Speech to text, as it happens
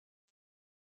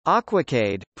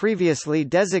Aquacade, previously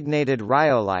designated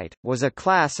Rhyolite, was a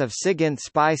class of SIGINT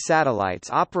spy satellites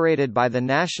operated by the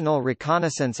National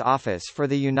Reconnaissance Office for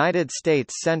the United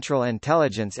States Central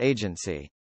Intelligence Agency.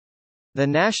 The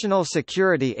National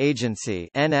Security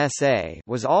Agency (NSA)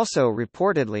 was also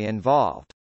reportedly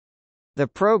involved. The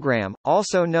program,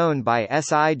 also known by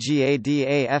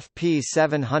SIGADAFP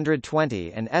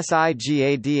 720 and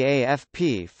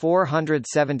SIGADAFP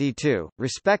 472,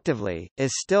 respectively,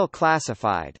 is still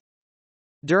classified.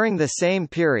 During the same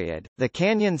period, the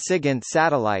Canyon SIGINT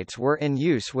satellites were in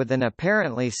use with an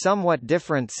apparently somewhat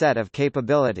different set of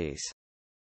capabilities.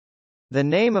 The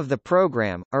name of the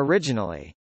program,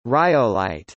 originally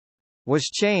Rhyolite, was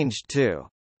changed to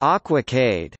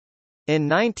Aquacade in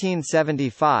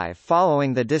 1975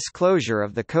 following the disclosure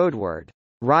of the codeword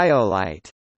Rhyolite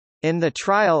in the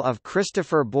trial of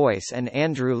Christopher Boyce and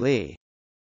Andrew Lee.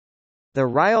 The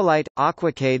Rhyolite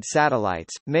Aquacade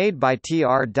satellites, made by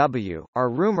TRW,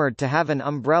 are rumored to have an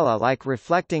umbrella-like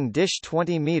reflecting dish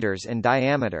 20 meters in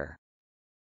diameter.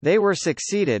 They were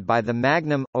succeeded by the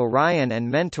Magnum, Orion and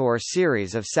Mentor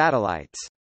series of satellites.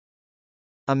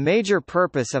 A major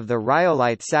purpose of the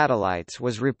Rhyolite satellites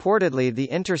was reportedly the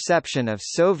interception of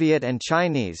Soviet and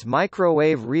Chinese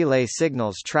microwave relay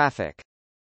signals traffic.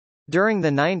 During the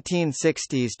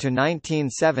 1960s to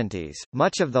 1970s,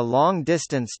 much of the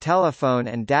long-distance telephone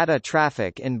and data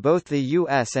traffic in both the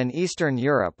US and Eastern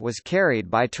Europe was carried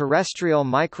by terrestrial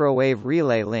microwave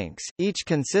relay links, each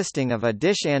consisting of a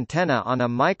dish antenna on a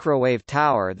microwave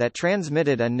tower that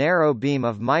transmitted a narrow beam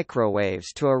of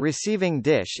microwaves to a receiving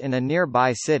dish in a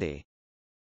nearby city.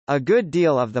 A good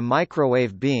deal of the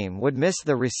microwave beam would miss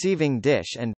the receiving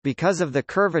dish and, because of the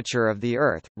curvature of the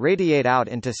Earth, radiate out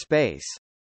into space.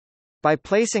 By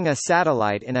placing a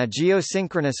satellite in a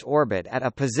geosynchronous orbit at a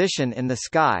position in the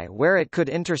sky where it could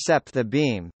intercept the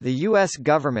beam, the U.S.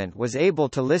 government was able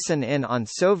to listen in on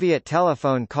Soviet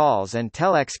telephone calls and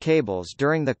telex cables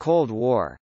during the Cold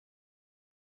War.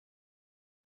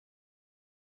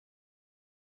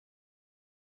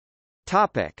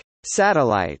 Topic: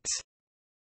 Satellites.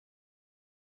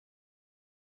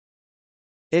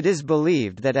 It is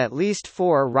believed that at least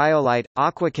 4 Rhyolite,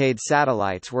 Aquacade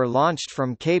satellites were launched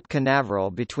from Cape Canaveral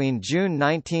between June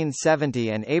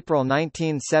 1970 and April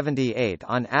 1978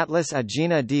 on Atlas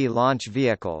Agena D launch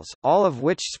vehicles, all of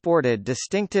which sported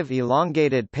distinctive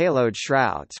elongated payload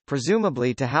shrouds,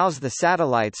 presumably to house the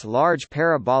satellite's large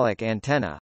parabolic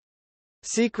antenna.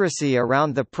 Secrecy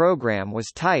around the program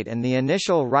was tight, and the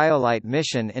initial Rhyolite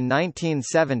mission in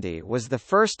 1970 was the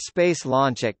first space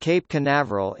launch at Cape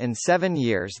Canaveral in 7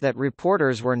 years that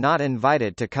reporters were not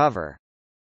invited to cover.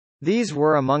 These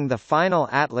were among the final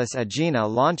Atlas Agena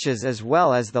launches as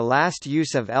well as the last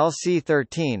use of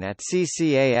LC-13 at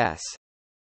CCAS.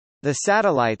 The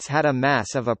satellites had a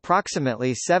mass of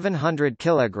approximately 700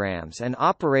 kilograms and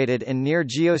operated in near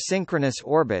geosynchronous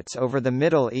orbits over the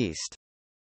Middle East.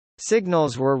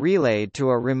 Signals were relayed to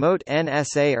a remote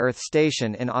NSA Earth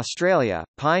station in Australia,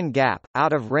 Pine Gap,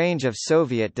 out of range of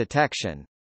Soviet detection.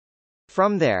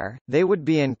 From there, they would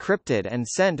be encrypted and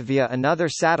sent via another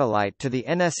satellite to the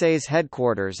NSA's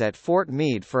headquarters at Fort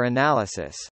Meade for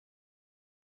analysis.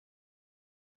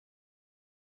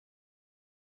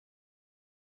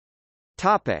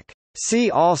 Topic: See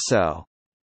also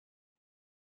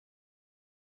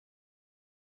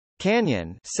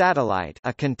Canyon satellite,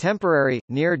 a contemporary,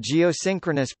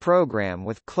 near-geosynchronous program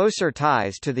with closer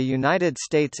ties to the United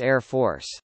States Air Force.